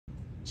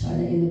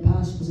China in the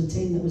past was a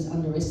team that was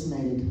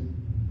underestimated.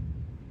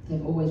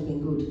 They've always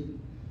been good.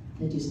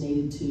 They just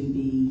needed to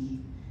be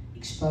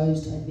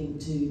exposed, I think,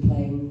 to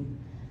playing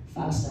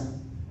faster,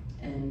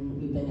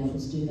 and we've been able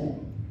to do that.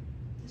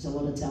 There's a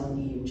lot of talent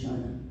here in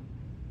China.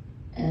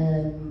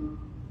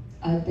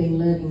 I've been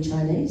learning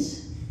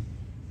Chinese,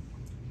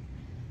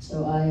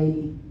 so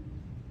I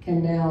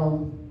can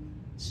now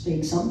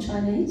speak some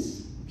Chinese.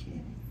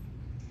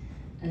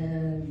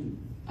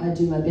 I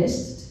do my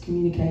best to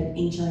communicate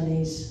in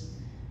Chinese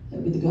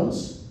with the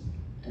girls,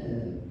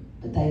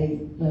 but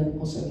they learn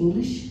also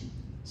English.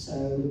 So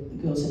the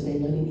girls have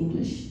been learning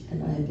English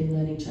and I have been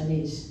learning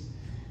Chinese.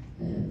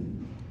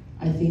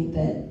 I think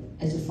that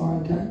as a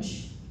foreign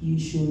coach, you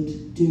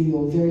should do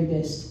your very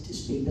best to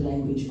speak the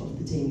language of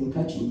the team you're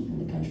coaching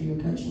and the country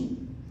you're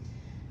coaching.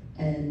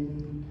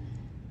 And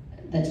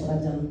that's what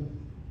I've done.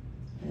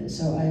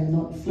 So I am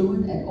not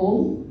fluent at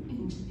all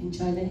in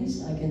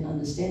Chinese. I can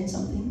understand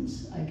some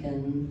things. I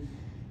can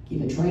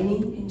give a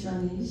training in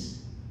Chinese.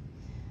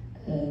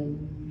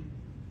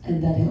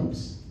 And that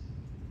helps.